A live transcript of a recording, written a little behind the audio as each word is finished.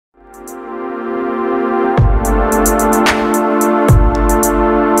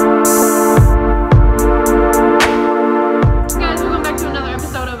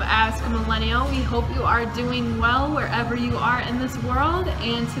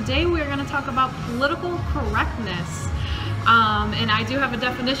today we are going to talk about political correctness. And I do have a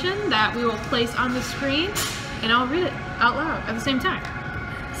definition that we will place on the screen, and I'll read it out loud at the same time.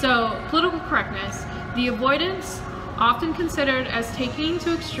 So, political correctness, the avoidance, often considered as taking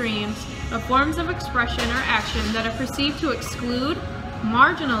to extremes, of forms of expression or action that are perceived to exclude,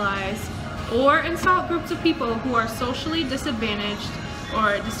 marginalize, or insult groups of people who are socially disadvantaged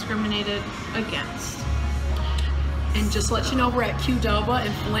or discriminated against. And just to let you know, we're at Qdoba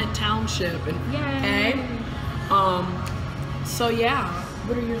in Flint Township. And, Yay! okay? So yeah,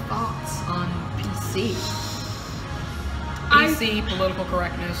 what are your thoughts on PC? PC, political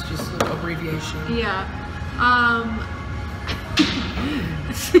correctness, just an abbreviation. Yeah.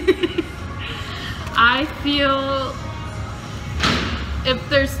 I feel if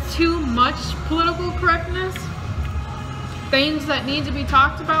there's too much political correctness, things that need to be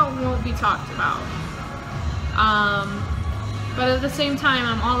talked about won't be talked about. But at the same time,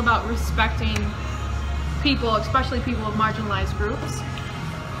 I'm all about respecting people, especially people of marginalized groups.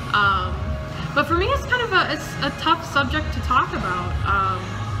 But for me, it's kind of a tough subject to talk about.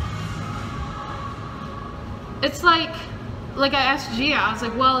 It's like I asked Gia, I was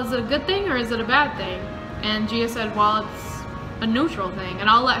like, well, is it a good thing or is it a bad thing? And Gia said, well, it's a neutral thing, and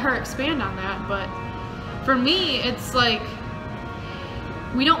I'll let her expand on that. But for me, it's like,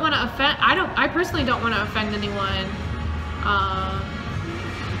 we don't want to offend, I personally don't want to offend anyone.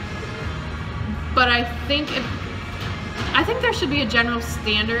 But I think there should be a general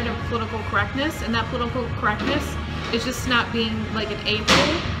standard of political correctness, and that political correctness is just not being like an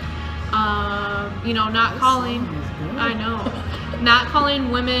a-hole. You know, not calling, not calling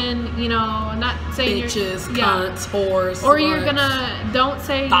women, you know, not saying bitches, you're, cunts, whores, or sluts, you're gonna, don't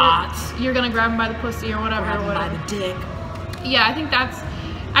say you're gonna grab them by the pussy or whatever. Grab them by the dick. Yeah, I think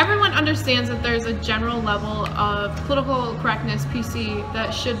everyone understands that there's a general level of political correctness, PC,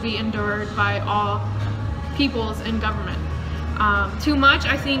 that should be endured by all peoples in government. Too much,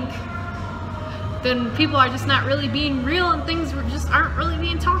 I think, then people are just not really being real, and things just aren't really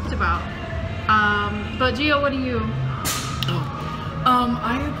being talked about. But Gio, what do you?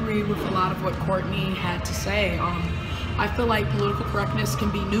 I agree with a lot of what Courtney had to say. I feel like political correctness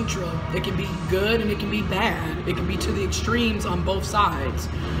can be neutral. It can be good and it can be bad. It can be to the extremes on both sides.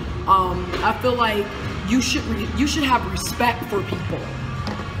 I feel like you should have respect for people.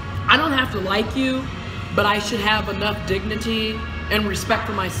 I don't have to like you, but I should have enough dignity and respect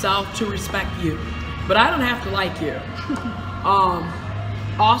for myself to respect you. But I don't have to like you.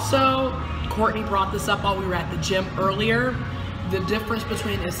 Also, Courtney brought this up while we were at the gym earlier, the difference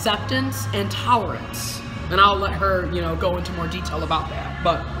between acceptance and tolerance. And I'll let her, you know, go into more detail about that.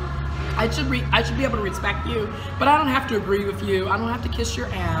 But I should be able to respect you, but I don't have to agree with you. I don't have to kiss your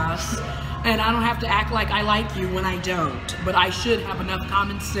ass, and I don't have to act like I like you when I don't. But I should have enough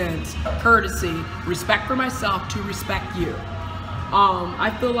common sense, courtesy, respect for myself to respect you. I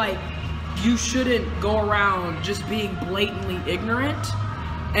feel like you shouldn't go around just being blatantly ignorant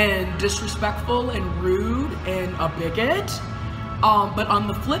and disrespectful and rude and a bigot. But on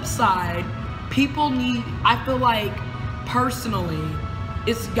the flip side, I feel like, personally,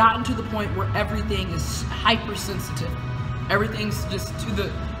 it's gotten to the point where everything is hypersensitive. Everything's just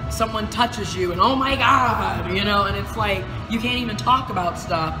someone touches you and oh my God, you know, and it's like, you can't even talk about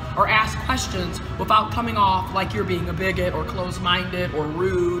stuff or ask questions without coming off like you're being a bigot or closed-minded or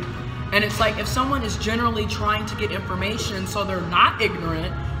rude. And it's like, if someone is generally trying to get information so they're not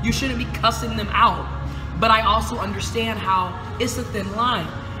ignorant, you shouldn't be cussing them out. But I also understand how it's a thin line.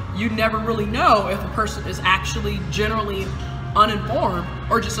 You never really know if a person is actually generally uninformed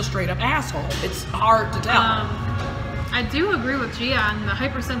or just a straight up asshole. It's hard to tell. I do agree with Gia on the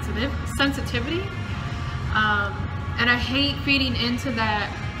hypersensitivity. And I hate feeding into that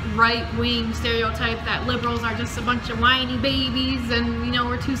right-wing stereotype that liberals are just a bunch of whiny babies and, you know,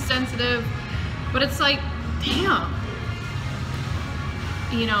 we're too sensitive. But it's like, damn.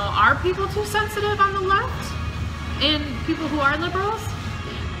 You know, are people too sensitive on the left? And people who are liberals?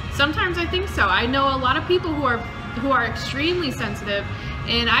 Sometimes I think so. I know a lot of people who are extremely sensitive,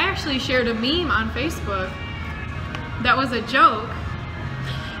 and I actually shared a meme on Facebook that was a joke,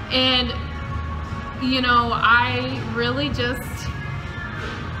 and you know, I really just,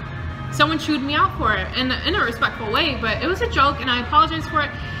 someone chewed me out for it in a respectful way, but it was a joke and I apologize for it.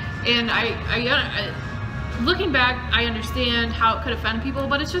 And I looking back, I understand how it could offend people,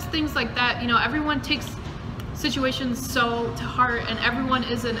 but it's just things like that. You know, everyone takes situations so to heart, and everyone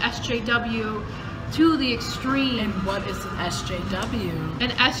is an SJW to the extreme. And what is an SJW?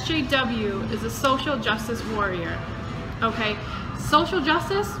 An SJW is a social justice warrior. Okay, social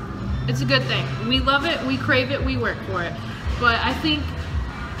justice, it's a good thing. We love it, we crave it, we work for it. But I think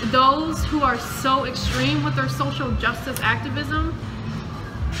those who are so extreme with their social justice activism,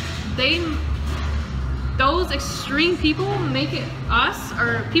 those extreme people make it us,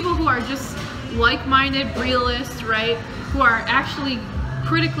 or people who are just like-minded realists, right, who are actually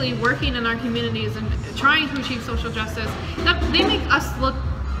critically working in our communities and trying to achieve social justice, they make us look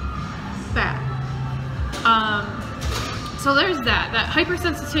bad. So there's that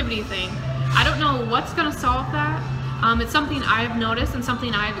hypersensitivity thing. I don't know what's going to solve that. It's something I've noticed and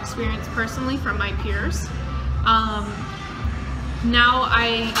something I've experienced personally from my peers. Now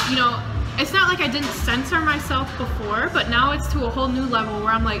it's not like I didn't censor myself before, but now it's to a whole new level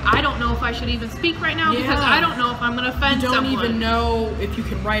where I'm like, I don't know if I should even speak right now because I don't know if I'm going to offend someone. You don't even know if you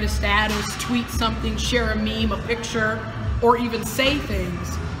can write a status, tweet something, share a meme, a picture, or even say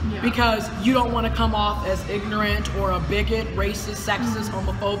things because you don't want to come off as ignorant or a bigot, racist, sexist,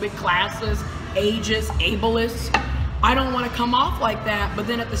 homophobic, classist, ageist, ableist. I don't want to come off like that, but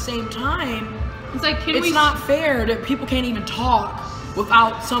then at the same time, it's like, it's not fair that people can't even talk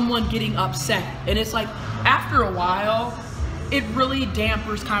without someone getting upset. And it's like, after a while, it really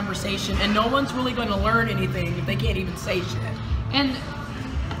dampers conversation, and no one's really going to learn anything if they can't even say shit. And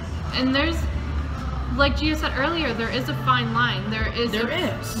there's, like Gia said earlier, there is a fine line. There is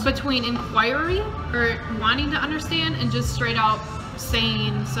between inquiry or wanting to understand and just straight out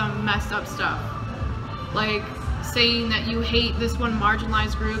saying some messed up stuff. Like saying that you hate this one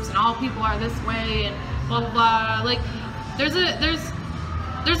marginalized groups and all people are this way and blah blah blah. Like there's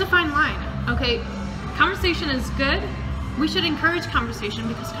a fine line. Okay, conversation is good. We should encourage conversation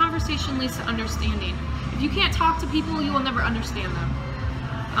because conversation leads to understanding. If you can't talk to people, you will never understand them.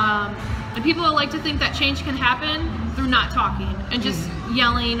 And people like to think that change can happen through not talking and just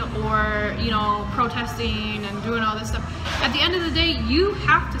yelling or, protesting and doing all this stuff. At the end of the day, you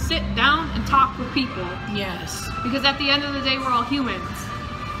have to sit down and talk with people. Yes. Because at the end of the day, we're all humans.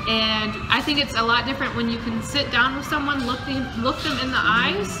 And I think it's a lot different when you can sit down with someone, look them in the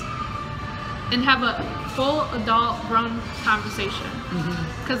eyes, and have a full adult grown conversation.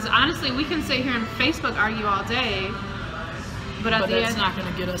 Because honestly, we can sit here and Facebook argue all day, but at the end, that's not going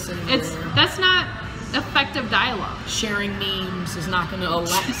to get us anywhere. That's not effective dialogue. Sharing memes is not going to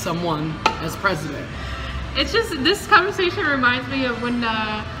elect someone as president. It's just, this conversation reminds me of when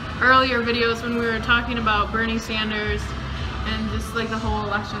earlier videos when we were talking about Bernie Sanders and just like the whole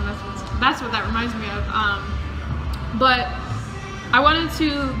election. That's what that reminds me of. But I wanted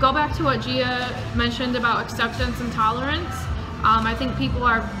to go back to what Gia mentioned about acceptance and tolerance. I think people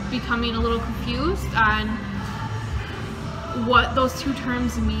are becoming a little confused on what those two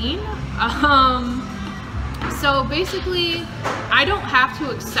terms mean. So basically, I don't have to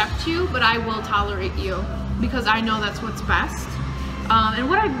accept you, but I will tolerate you because I know that's what's best. And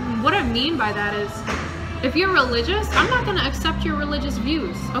what I mean by that is, if you're religious, I'm not going to accept your religious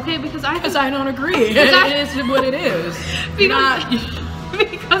views, okay? Because I don't agree. It is what it is.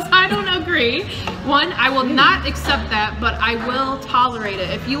 Because I don't agree. One, I will not accept that, but I will tolerate it.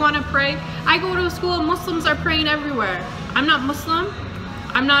 If you want to pray, I go to a school, Muslims are praying everywhere. I'm not Muslim.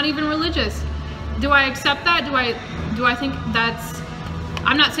 I'm not even religious. Do I accept that? Do I think that's,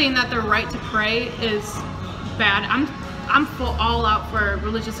 I'm not saying that their right to pray is bad. I'm full all out for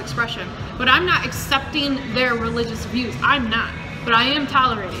religious expression, but I'm not accepting their religious views. I'm not, but I am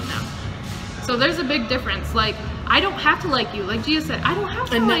tolerating them. So there's a big difference. Like, I don't have to like you. Like Gia said, I don't have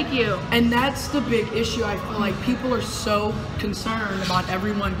to like you. And that's the big issue. I feel like people are so concerned about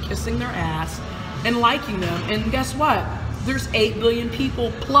everyone kissing their ass and liking them. And guess what? There's 8 billion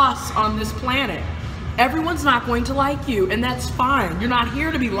people plus on this planet. Everyone's not going to like you, and that's fine. You're not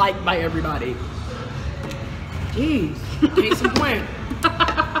here to be liked by everybody. Jeez. Case in point.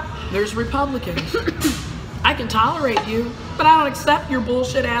 There's Republicans. I can tolerate you, but I don't accept your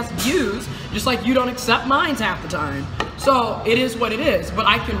bullshit ass views, just like you don't accept mine half the time. So it is what it is, but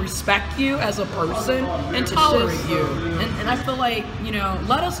I can respect you as a person and tolerate you. And I feel like,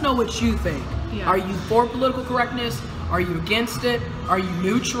 let us know what you think. Yeah. Are you for political correctness? Are you against it? Are you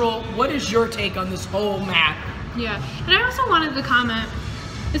neutral? What is your take on this whole matter? Yeah, and I also wanted to comment,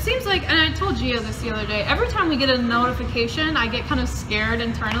 it seems like, and I told Gia this the other day, every time we get a notification, I get kind of scared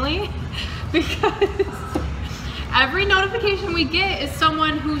internally because every notification we get is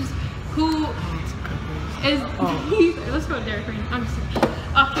someone who is, let's go Dairy Queen. I'm just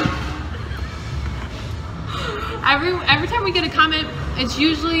every time we get a comment, it's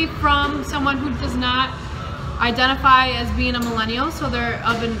usually from someone who does not identify as being a millennial, so they're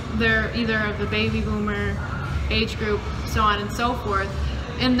either of the baby boomer age group, so on and so forth,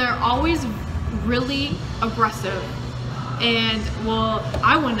 and they're always really aggressive and, well,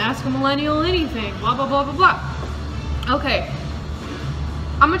 I wouldn't ask a millennial anything, blah blah blah blah blah. Okay,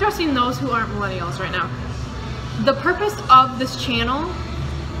 I'm addressing those who aren't millennials right now. The purpose of this channel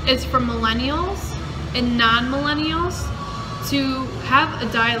is for millennials and non-millennials to have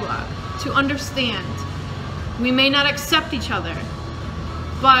a dialogue, to understand. We may not accept each other,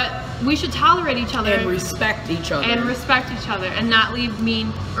 but we should tolerate each other. And respect each other. And respect each other and not leave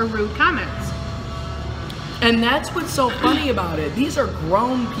mean or rude comments. And that's what's so funny about it. These are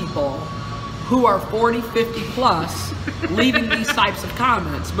grown people who are 40, 50 plus leaving these types of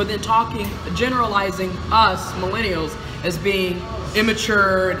comments, but then generalizing us millennials as being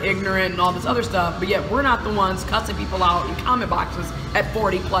immature and ignorant and all this other stuff, but yet we're not the ones cussing people out in comment boxes at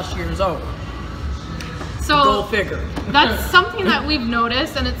 40 plus years old. So go figure. That's something that we've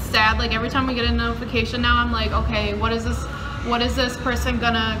noticed, and it's sad. Like every time we get a notification now, I'm like, okay, what is this person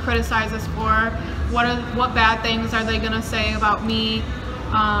gonna criticize us for? What bad things are they gonna say about me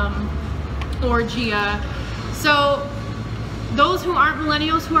or Gia? So those who aren't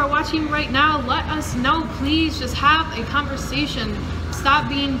millennials who are watching right now, let us know. Please just have a conversation. Stop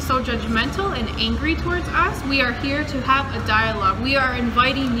being so judgmental and angry towards us. We are here to have a dialogue. We are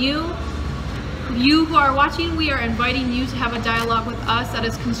inviting you who are watching, we are inviting you to have a dialogue with us that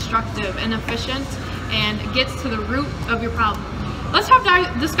is constructive and efficient and gets to the root of your problem. Let's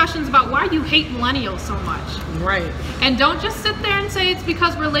have discussions about why you hate millennials so much. Right. And don't just sit there and say it's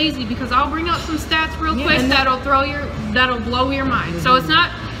because we're lazy, because I'll bring out some stats real quick that'll blow your mind. So it's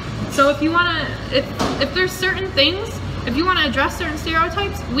not, so if you wanna, if there's certain things, if you wanna address certain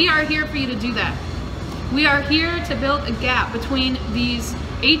stereotypes, we are here for you to do that. We are here to build a gap between these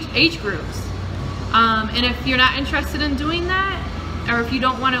age groups. And if you're not interested in doing that, or if you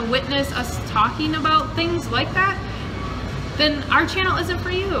don't want to witness us talking about things like that, then our channel isn't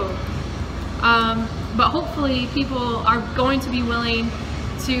for you. But hopefully people are going to be willing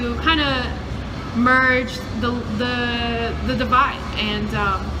to kind of merge the divide, and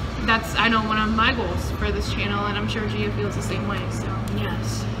that's, I know, one of my goals for this channel, and I'm sure Gia feels the same way. So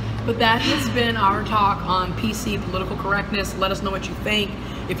yes. But that has been our talk on PC political correctness. Let us know what you think.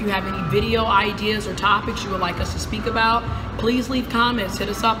 If you have any video ideas or topics you would like us to speak about, please leave comments. Hit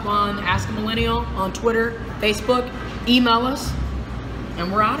us up on AskAMillennial on Twitter, Facebook, email us,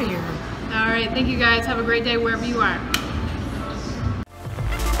 and we're out of here. All right, thank you guys. Have a great day wherever you are.